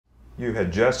you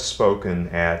had just spoken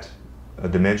at a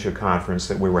dementia conference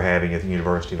that we were having at the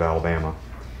University of Alabama.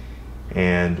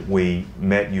 And we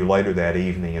met you later that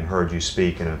evening and heard you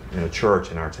speak in a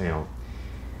church in our town.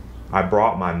 I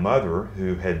brought my mother,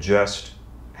 who had just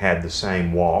had the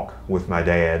same walk with my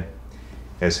dad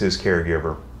as his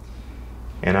caregiver.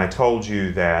 And I told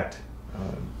you that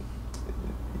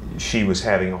she was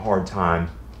having a hard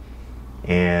time,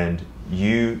 and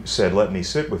you said, let me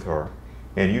sit with her.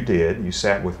 And you did. You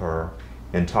sat with her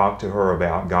and talked to her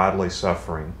about godly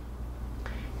suffering.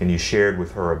 And you shared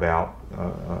with her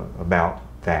about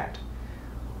that.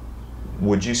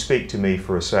 Would you speak to me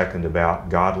for a second about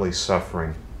godly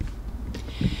suffering?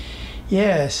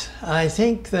 Yes, I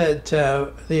think that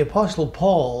the Apostle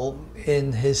Paul,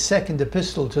 in his second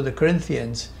epistle to the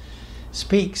Corinthians,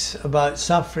 speaks about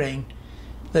suffering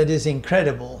that is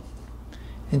incredible.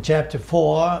 In chapter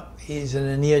 4, he's in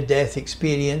a near-death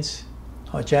experience,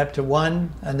 or chapter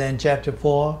 1, and then chapter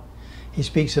 4, he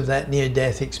speaks of that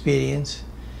near-death experience.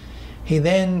 He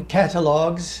then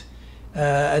catalogues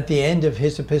at the end of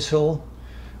his epistle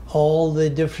all the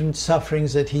different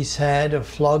sufferings that he's had of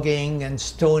flogging and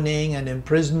stoning and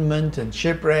imprisonment and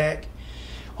shipwreck,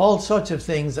 all sorts of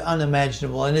things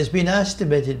unimaginable. And it's been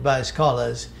estimated by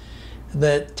scholars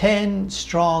that 10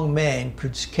 strong men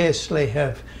could scarcely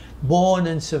have borne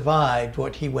and survived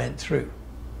what he went through.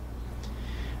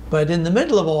 But in the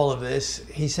middle of all of this,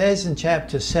 he says in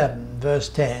chapter 7, verse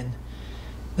 10,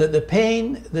 that the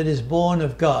pain that is born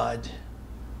of God,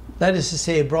 that is to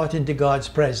say, brought into God's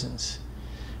presence,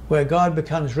 where God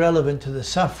becomes relevant to the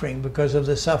suffering because of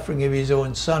the suffering of his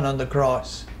own Son on the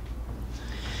cross,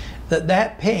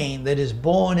 that pain that is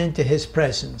born into his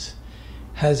presence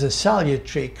has a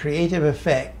salutary, creative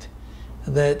effect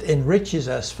that enriches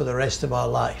us for the rest of our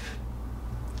life.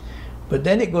 But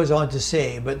then it goes on to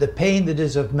say, but the pain that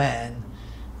is of man,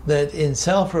 that in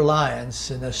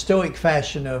self-reliance, in a stoic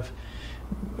fashion of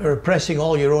repressing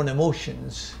all your own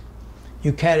emotions,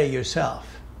 you carry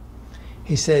yourself.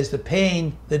 He says the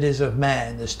pain that is of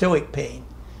man, the stoic pain,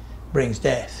 brings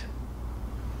death.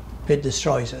 It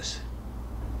destroys us.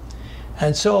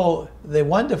 And so the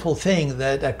wonderful thing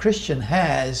that a Christian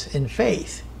has in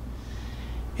faith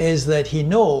is that he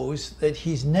knows that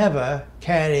he's never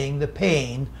carrying the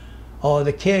pain or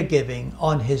the caregiving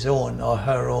on his own or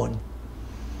her own.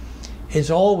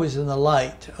 It's always in the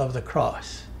light of the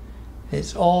cross.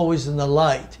 It's always in the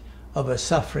light of a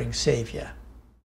suffering Savior.